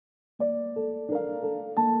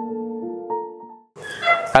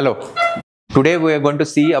Hello. Today we are going to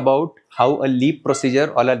see about how a LEEP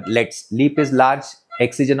procedure or a LETZ. LEEP is large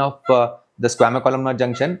excision of the squamocolumnar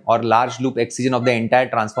junction or large loop excision of the entire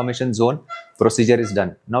transformation zone procedure is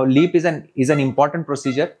done. Now LEEP is an important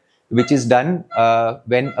procedure which is done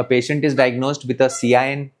when a patient is diagnosed with a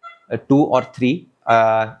CIN II or III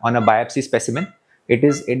on a biopsy specimen.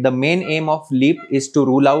 The main aim of LEEP is to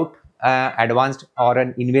rule out advanced or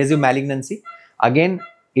an invasive malignancy. Again,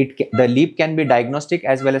 the LEEP can be diagnostic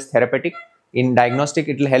as well as therapeutic. In diagnostic,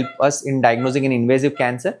 it will help us in diagnosing an invasive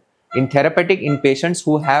cancer. In therapeutic, in patients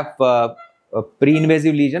who have a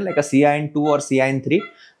pre-invasive lesion like a CIN II or CIN III,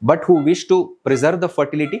 but who wish to preserve the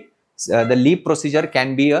fertility, the LEEP procedure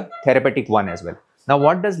can be a therapeutic one as well. Now,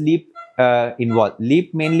 what does LEEP involve?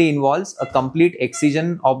 LEEP mainly involves a complete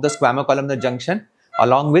excision of the squamocolumnar junction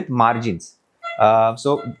along with margins.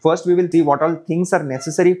 So first we will see what all things are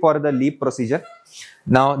necessary for the LEEP procedure.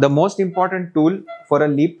 Now the most important tool for a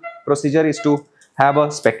LEEP procedure is to have a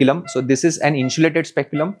speculum. So this is an insulated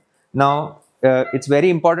speculum. Now it's very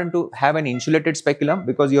important to have an insulated speculum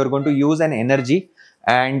because you are going to use an energy,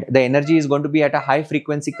 and the energy is going to be at a high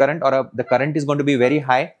frequency current, or the current is going to be very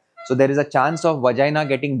high. So there is a chance of vagina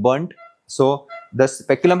getting burnt. So the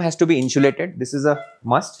speculum has to be insulated. This is a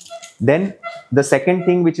must. Then the second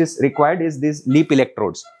thing which is required is these LEEP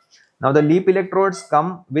electrodes. Now the LEEP electrodes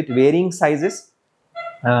come with varying sizes.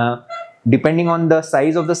 Depending on the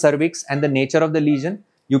size of the cervix and the nature of the lesion,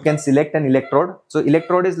 you can select an electrode. So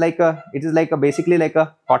electrode is like basically like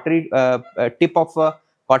a cautery tip of a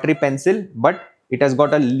cautery pencil, but it has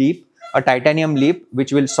got a LEEP, a titanium LEEP,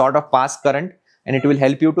 which will sort of pass current and it will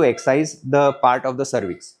help you to excise the part of the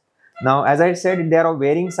cervix. Now, as I said, there are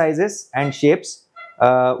varying sizes and shapes.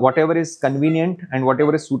 Whatever is convenient and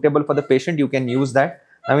whatever is suitable for the patient, you can use that.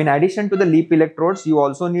 Now, in addition to the LEEP electrodes, you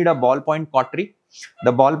also need a ballpoint cautery.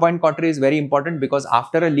 The ballpoint cautery is very important because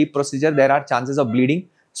after a LEEP procedure, there are chances of bleeding.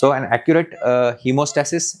 So, an accurate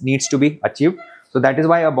hemostasis needs to be achieved. So, that is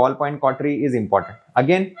why a ballpoint cautery is important.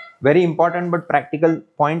 Again, very important but practical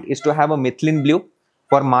point is to have a methylene blue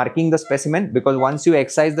for marking the specimen, because once you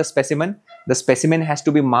excise the specimen has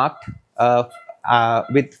to be marked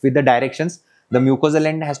with the directions. The mucosal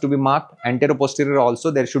end has to be marked, anterior-posterior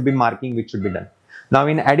also there should be marking which should be done. Now,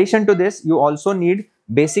 in addition to this, you also need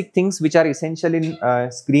basic things which are essential in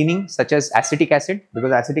screening, such as acetic acid,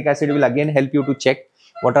 because acetic acid will again help you to check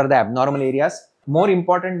what are the abnormal areas. More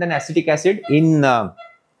important than acetic acid in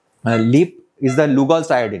LEEP is the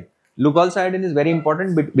Lugol's iodine. Lugol's iodine is very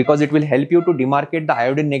important because it will help you to demarcate the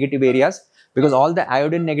iodine negative areas, because all the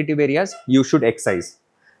iodine negative areas you should excise.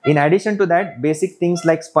 In addition to that, basic things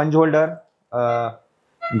like sponge holder,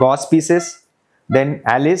 gauze pieces, then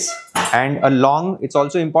Alice, and it's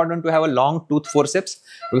also important to have a long tooth forceps,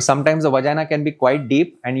 because sometimes the vagina can be quite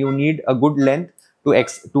deep and you need a good length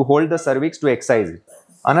to hold the cervix to excise it.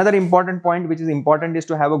 Another important point which is important is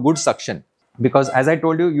to have a good suction, because as I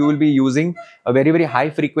told you, you will be using a very, very high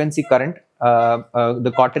frequency current.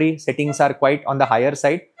 The cautery settings are quite on the higher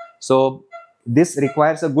side. So this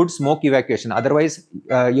requires a good smoke evacuation. Otherwise,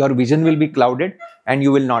 your vision will be clouded and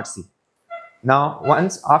you will not see. Now,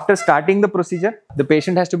 after starting the procedure, the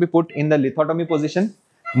patient has to be put in the lithotomy position.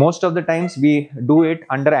 Most of the times we do it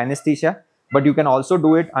under anesthesia, but you can also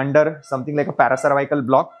do it under something like a paracervical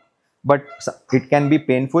block, but it can be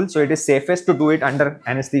painful. So it is safest to do it under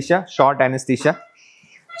anesthesia, short anesthesia.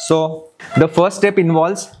 So the first step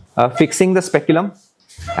involves fixing the speculum.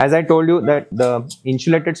 As I told you that the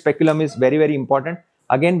insulated speculum is very, very important.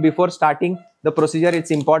 Again, before starting the procedure,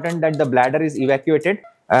 it's important that the bladder is evacuated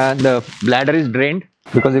and the bladder is drained,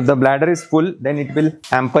 because if the bladder is full, then it will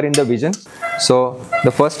hamper in the vision. So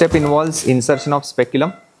the first step involves insertion of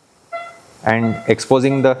speculum and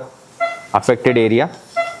exposing the affected area.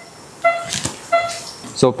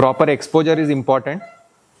 So proper exposure is important.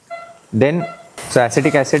 Then, so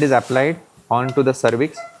acetic acid is applied onto the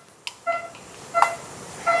cervix.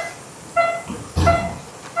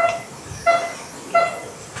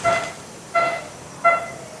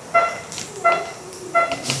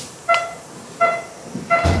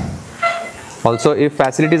 Also, if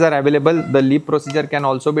facilities are available, the LEEP procedure can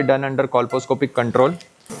also be done under colposcopic control.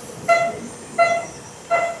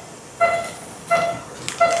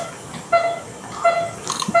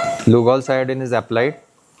 Lugol's iodine is applied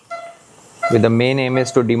with the main aim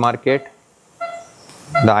is to demarcate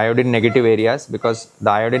the iodine negative areas, because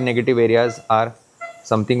the iodine negative areas are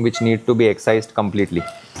something which need to be excised completely.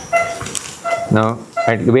 Now,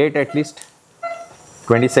 wait at least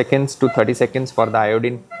 20 seconds to 30 seconds for the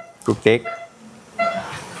iodine to take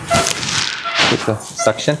with the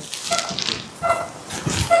suction.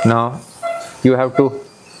 Now, you have to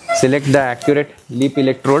select the accurate LEEP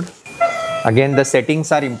electrode. Again, the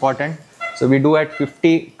settings are important. So we do at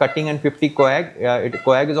 50 cutting and 50 coag.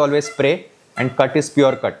 Coag is always spray and cut is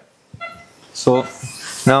pure cut. So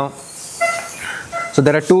now, so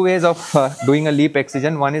there are two ways of doing a LEEP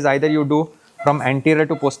excision. One is either you do from anterior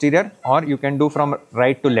to posterior, or you can do from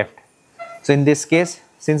right to left. So in this case,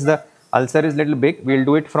 since the ulcer is little big, we will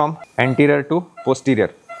do it from anterior to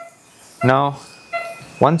posterior. Now,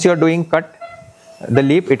 once you are doing cut, the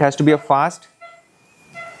LEEP, it has to be a fast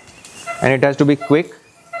and it has to be quick.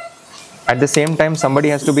 At the same time, somebody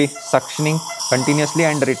has to be suctioning continuously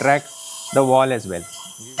and retract the wall as well.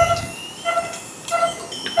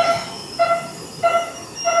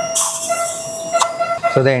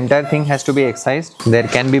 So the entire thing has to be excised. There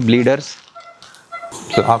can be bleeders.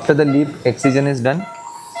 So after the LEEP excision is done,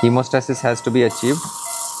 hemostasis has to be achieved,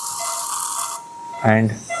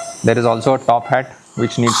 and there is also a top hat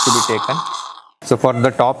which needs to be taken. So for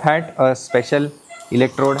the top hat, a special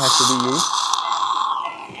electrode has to be used.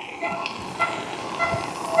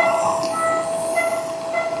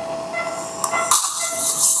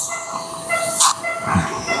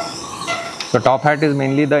 So top hat is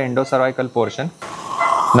mainly the endocervical portion.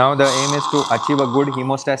 Now the aim is to achieve a good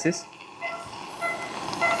hemostasis.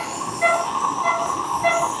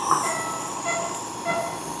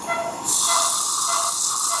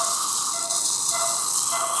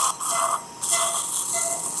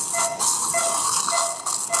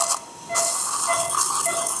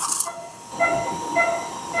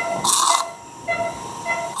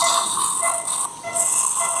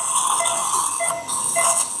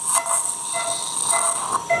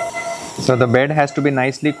 So the bed has to be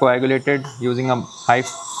nicely coagulated using a high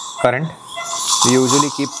current. We usually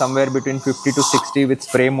keep somewhere between 50 to 60 with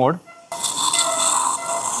spray mode.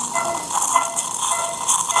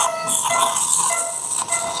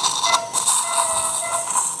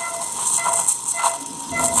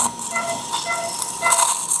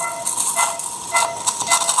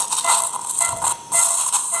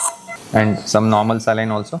 And some normal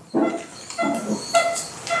saline also.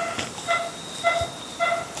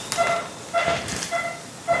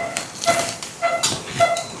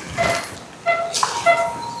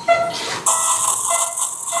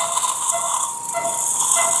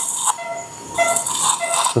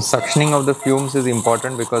 So suctioning of the fumes is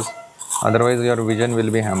important because otherwise your vision will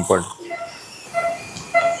be hampered.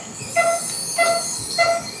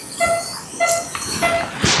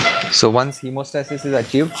 So once hemostasis is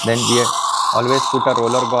achieved, then we always put a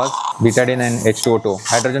roller gauze, betadine and H2O2.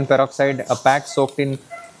 Hydrogen peroxide, a pack soaked in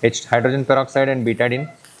hydrogen peroxide and betadine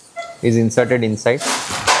is inserted inside.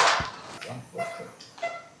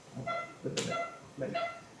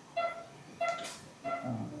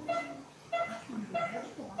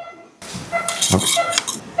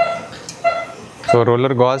 So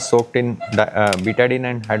roller gauze soaked in betadine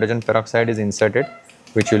and hydrogen peroxide is inserted,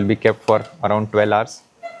 which will be kept for around 12 hours.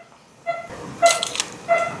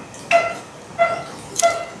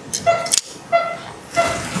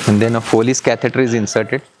 And then a Foley's catheter is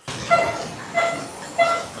inserted.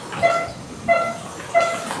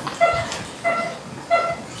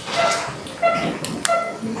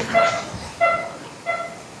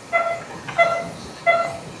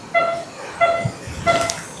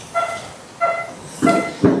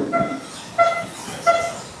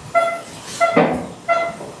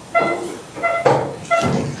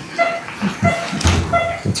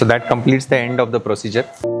 So that completes the end of the procedure.